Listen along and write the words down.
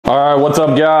All right, what's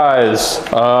up, guys?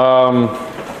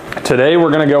 Today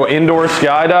we're gonna go indoor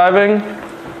skydiving.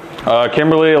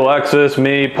 Kimberly, Alexis,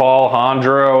 me, Paul,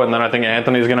 Hondro, and then I think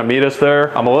Anthony's gonna meet us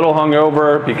there. I'm a little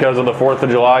hungover because of the 4th of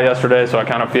July yesterday, so I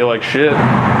kind of feel like shit.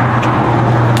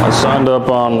 I signed up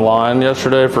online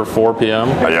yesterday for 4 p.m.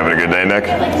 Are you having a good day, Nick?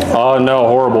 No,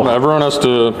 horrible. Everyone has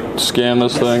to scan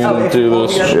this thing and do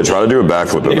this. Yeah, try to do a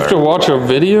backflip in there. You have to watch a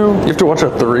video? You have to watch a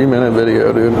 3-minute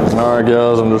video, dude. All right,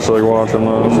 guys, I'm just like watching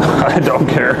this. I don't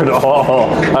care at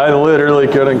all. I literally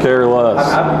couldn't care less.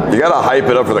 You gotta hype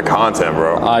it up for the content,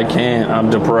 bro. I can't. I'm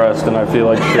depressed and I feel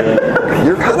like shit.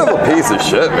 You're kind of a piece of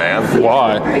shit, man.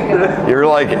 Why? You're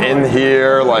like in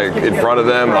here, like in front of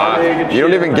them. You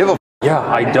don't even give a Yeah,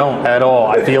 I don't at all.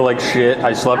 I feel like shit.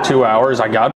 I slept 2 hours. I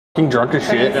got fucking drunk as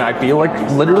shit, and I feel like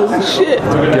literally shit.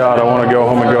 God, I want to go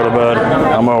home and go to bed.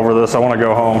 I'm over this. I want to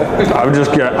go home. I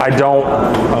don't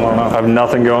know. I have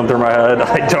nothing going through my head.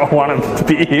 I don't want to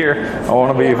be here. I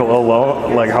want to be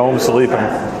alone, like home sleeping.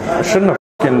 I shouldn't have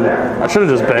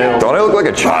just bailed. Don't I look like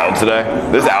a child today?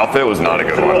 This outfit was not a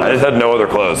good one. I just had no other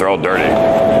clothes. They're all dirty.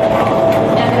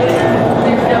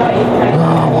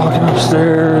 Walking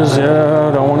upstairs, yeah,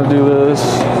 I don't want to do this.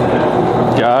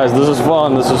 Guys, this is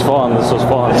fun, this is fun, this is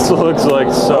fun. This looks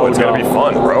like so it's gonna be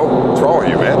fun, bro. What's wrong with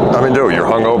you, man? I mean, dude, you're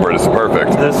hungover, this is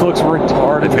perfect. This looks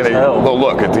retarded It's gonna, as hell. Oh,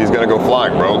 look, he's gonna go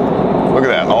flying, bro. Look at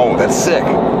that. Oh, that's sick.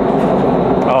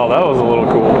 Oh, that was a little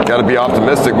cool. Gotta be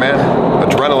optimistic, man.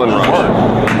 Adrenaline rush.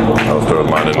 I was throwing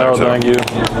mine in there, Oh, too. thank you.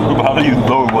 How do you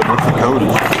know what's the code?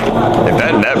 If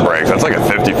that net breaks, that's like a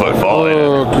 50-foot fall.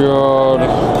 Oh, God.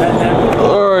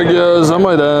 Alright, guys, I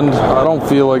might end. I don't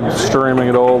feel like streaming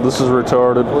at all. This is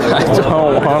retarded. I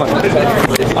don't want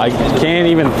to. I can't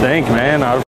even think, man.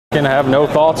 I fucking have no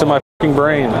thoughts in my fucking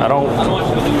brain.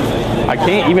 I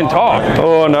can't even talk.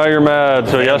 Oh, now you're mad.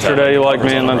 So yesterday you like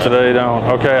me and then today you don't.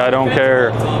 Okay, I don't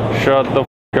care. Shut the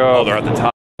fuck up. Oh, they're at the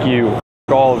top. You.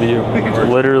 All of you.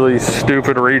 Literally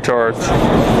stupid retards.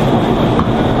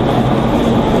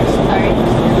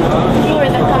 Sorry.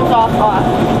 That comes off.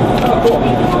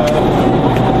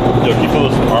 Yo, can you feel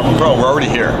this apartment? Bro, we're already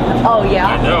here. Oh,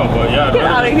 yeah? No, but yeah. Get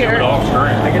out of here.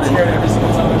 I get scared every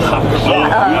single time.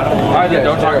 Alright, then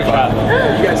don't talk about it.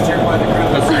 You guys terrify the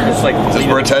crowd. It's like, Just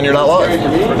pretend you're not live.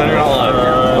 pretend you're not alive.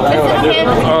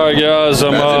 Alright, guys,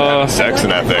 Imagine sex in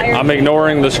that thing. I'm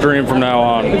ignoring the stream from now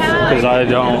on because I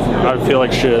feel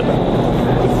like shit.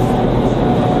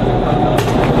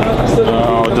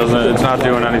 No, it doesn't. It's not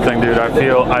doing anything, dude.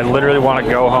 I literally want to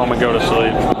go home and go to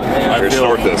sleep. I Here, feel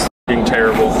snort this. fucking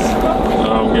terrible.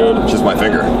 I'm good. It's just my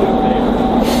finger.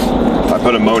 I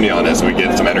put ammonia on it so we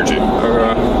get some energy.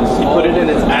 Put it in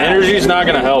its Energy's not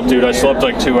gonna help, dude. I slept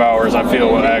like 2 hours. I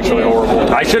feel actually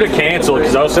horrible. I should have canceled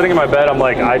because I was sitting in my bed. I'm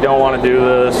like, I don't want to do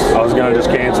this. I was gonna just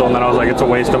cancel, and then I was like, it's a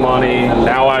waste of money.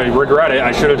 Now I regret it.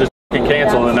 I should have just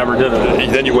canceled and never did it.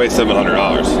 Then you waste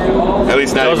 $700. At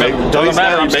least now Doesn't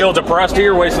matter. I'm still depressed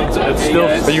here. Wasting. It's still.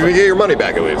 But you can get your money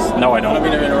back at least. No, I I don't don't.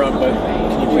 mean to interrupt, but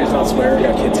can you please not swear? We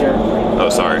got kids here. Oh,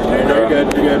 sorry. No, you're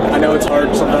good. You're good. I know it's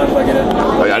hard sometimes. I get it.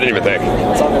 Oh, yeah, I didn't even think.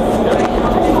 It's all good.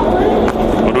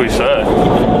 What do we say?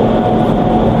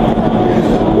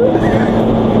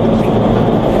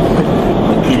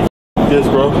 Yes,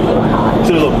 bro. This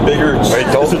is a bigger. Wait,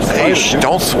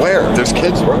 don't swear. There's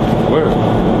kids, bro. Where?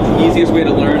 Easiest way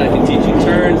to learn, I can teach you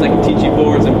turns, I can teach you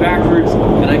forwards and backwards,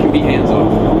 and I can be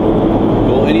hands-off.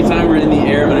 Well, anytime we're in the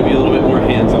air, I'm going to be a little bit more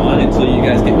hands-on until you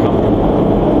guys get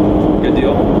comfortable. Good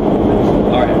deal?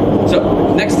 Alright,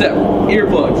 so next step,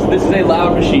 earplugs. This is a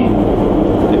loud machine.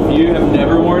 If you have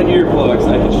never worn earplugs,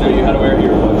 I can show you how to wear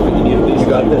earplugs, but you need at least... You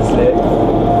got this, Nick.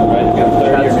 Alright, you got a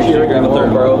third ear, make sure you grab a third.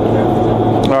 bro.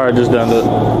 Alright, just end it.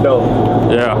 No.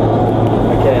 Yeah.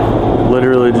 I can't.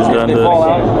 Literally just end it.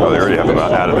 Oh, they already have them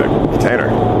out of the container.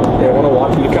 Yeah, I want to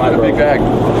walk you to Come out a big bag.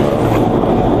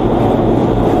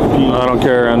 I don't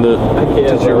care. End it. I can't.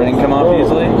 Does your ring come off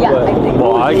easily? Yeah, I think.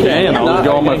 Well, I can. I'll just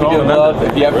go on my phone and end it.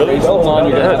 If you have bracelets on,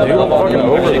 you're Yeah, dude, I'm fucking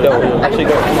over Actually, this. go. Actually,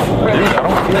 go.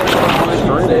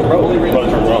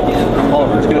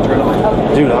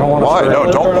 Dude, I don't want to. Why? No,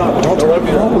 don't turn it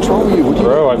off. What's wrong with you?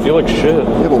 Bro, I feel like shit.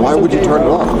 Yeah, but why would you turn it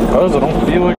off? Because I don't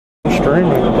feel like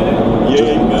streaming.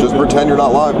 Just pretend you're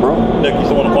not live, bro. Nick, you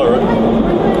still want to play,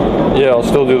 right? Yeah, I'll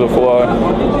still do the fly.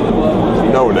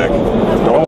 No, Nick. Don't.